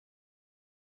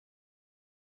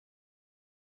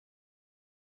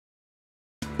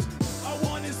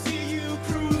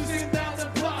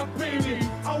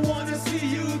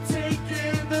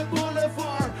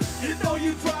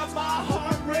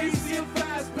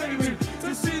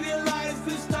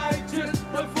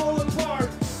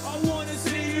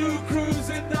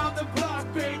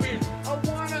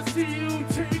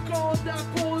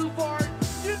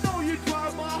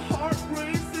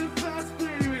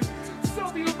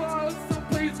miles, some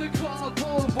place they call a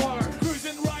boulevard.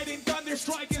 Cruising, riding, thunder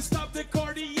striking, stop the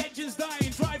car, the engine's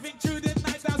dying. Driving through the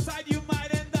night outside, you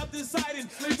might end up deciding.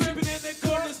 Living in the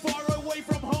corners, far away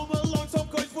from home alone. Some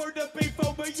coins for the big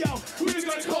phone, but yo, who you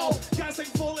gonna call?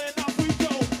 Gassing full and off we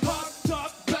go. Hot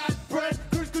dog, bad bread,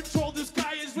 cruise control, the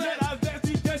sky is red. I've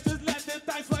empty just let the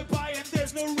time fly by, and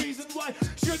there's no reason why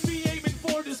should be aiming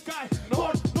for the sky.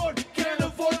 North, can't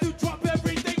afford to drop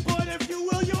everything, but if you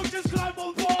will, you'll just climb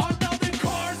on board. Now the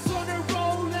car's on the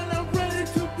road, and I'm ready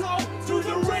to blow through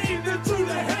the rain and through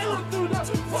the hail and through the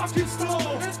fucking snow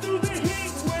and through the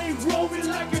heat wave, rolling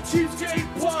like a cheapskate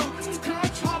punk.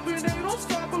 Crotch hopping, ain't no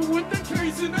stopping with the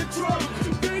case in the trunk.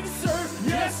 Big sir,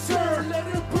 yes sir, let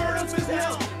it burn up as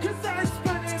hell, 'cause I'm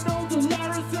spending all the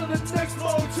dollars in the next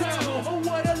motel. Oh,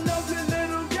 what a lovely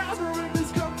little gathering,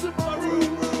 just come to my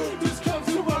room, just come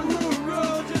to my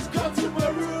room, just come to my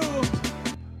room.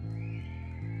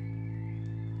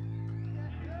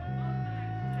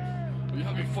 Are you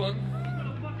having fun?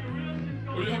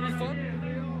 Are you having fun?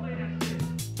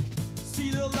 See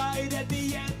the light at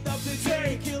the end of the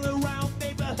day. Kill around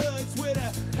neighborhoods with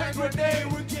a hand grenade.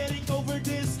 We're getting over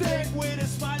this thing with a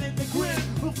smile and a grin.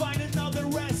 We'll find another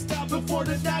rest stop before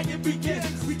the night it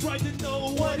begins. We try to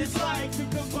know what it's like to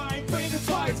combine pain and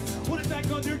fight. We'll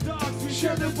attack underdogs, we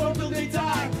share the world till they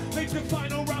die. Make the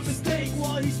final round mistake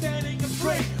while he's standing up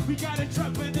straight. We gotta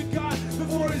trap in the god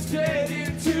before it's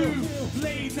getting too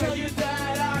late. Tell your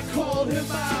dad I called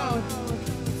him out.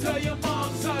 Tell your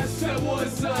moms I said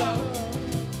what's up.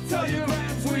 Tell your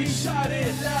friends we shot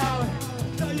it loud.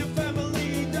 Tell your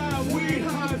family that we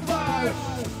high five.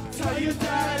 Tell your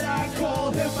dad I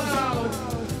called him out.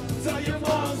 Tell your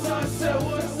moms I said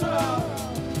what's up.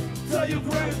 Tell your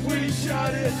friends we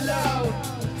shot it loud.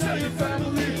 Tell your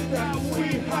family that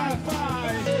we high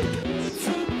five.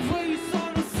 Took place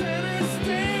on the center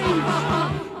stage.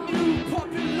 New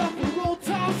puppy up a roll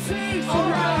top stage.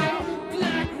 Alright.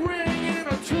 Black ring and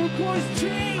a turquoise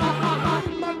chain.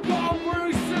 My God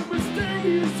works in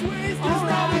mysterious ways. 'Cause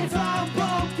now the time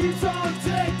bomb keeps on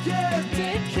ticking.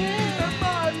 And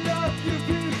my love you've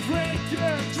been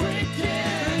drinking.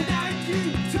 And I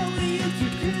keep telling you to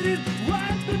get it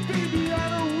right, but baby I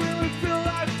don't really feel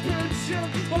like pinching.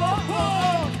 Oh,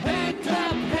 hand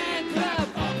clap,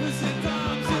 opposite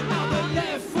thumbs, and now the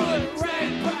left foot,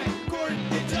 right back, Gordon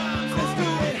the drums. Let's do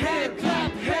it, hand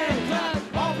clap,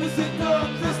 opposite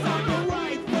thumbs. This time the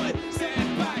right foot,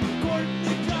 stand back, Gordon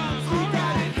the drums. We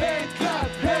got it, hand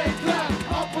clap,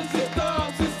 opposite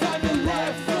thumbs. This time the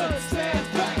left foot, stand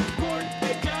back, Gordon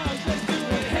the drums. Let's do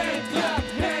it, hand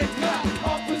clap,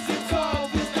 opposite thumbs.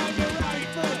 This time the right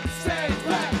foot, stand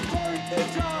back, Gordon the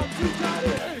drums. We got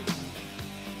it.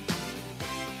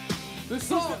 This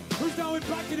song. Who's now in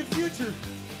Back to the Future?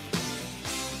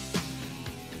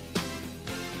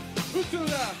 Who's doing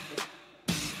that?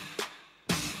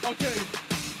 Okay.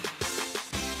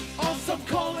 On some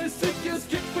calling sick and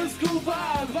skip for school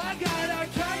vibe. I got a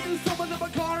canyon, someone in my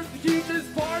car to keep this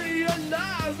party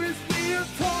alive. It's me and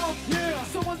Tom. Yeah.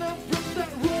 Someone that brings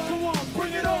that room. Come on,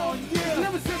 bring it on, yeah.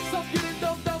 Never since I'm getting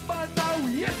dumped out by now.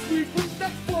 Yes, we bring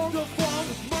that funk. The funk.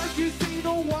 Marcus, ain't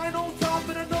no wine on top,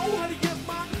 and I know how to get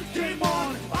my game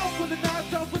on. Out with the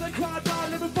knife, out with the crowd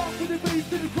down. Let me fuck with the bass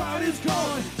till the crowd is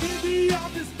gone. Maybe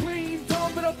I'm just plain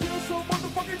dumb, but I feel so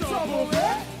motherfucking trouble,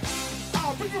 eh?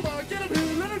 I'll bring him on, get him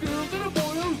here, little girl, little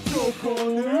boy, who's joke on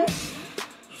it.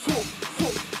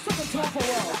 Suck a top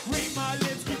around. Read my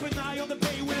lips, keep an eye on the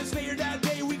bay. When it's later that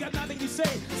day, we got nothing to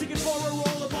say. Singing for a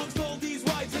roll amongst all these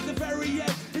whites. At the very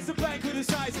end, it's a banquet of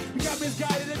size. We got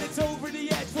misguided and it's over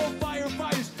the edge. For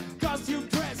firefighters, costume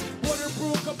dress,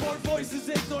 waterproof, cupboard voices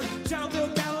ignored. Channel the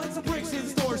balance of bricks in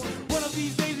stores. One of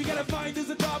these days we gotta find us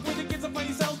a dog with the kids of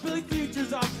funny self, building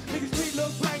futures off. Make the street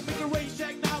look blank, make a race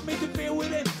check now, make the fear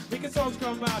within, making songs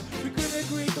come out. We couldn't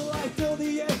agree to life till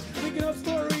the end, making up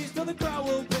stories till the crowd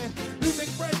will bend. Losing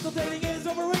friends till dating is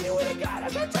overrated with a god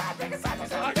as a traffic and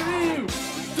such. I can hear you.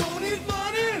 Don't need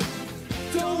money,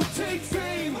 don't take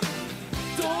fame,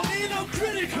 don't need no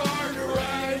credit card to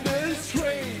ride this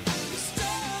train.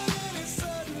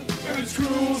 And it's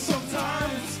cruel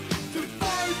sometimes to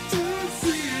fight to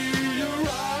see you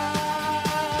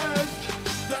rise.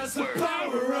 That's the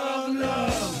power of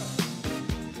love.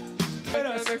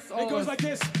 It goes like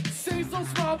this. Saints don't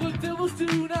smile, but devils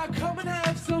do not come and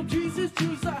have some Jesus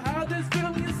juice. I had this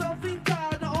feeling of something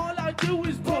God. Now all I do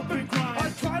is bump and grind. I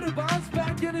try to bounce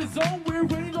back in his own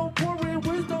weird way. Don't pour in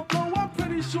wisdom flow. I'm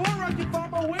pretty sure I can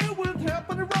find my way with help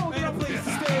on the road. And a place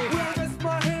to stay. Where I rest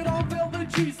my head on velvet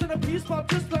cheese and a peace pop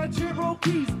just like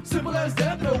Cherokees. Simple as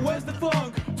that, no, where's the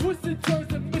funk? Twisted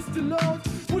turns and misty love.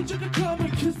 When you can come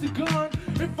and kiss the gun.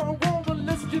 If I'm wrong, then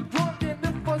let's get drunk. And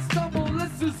if I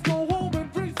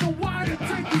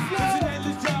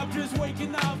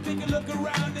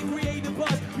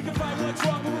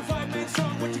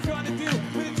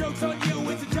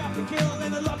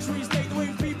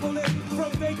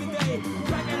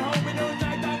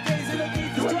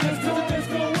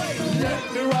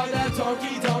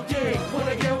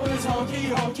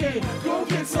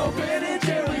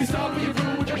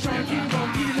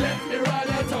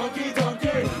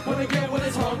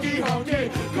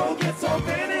go get some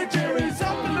Ben and Jerry's.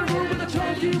 Up in the room with the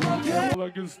chunky monkey. All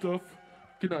that good stuff.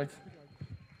 Good night.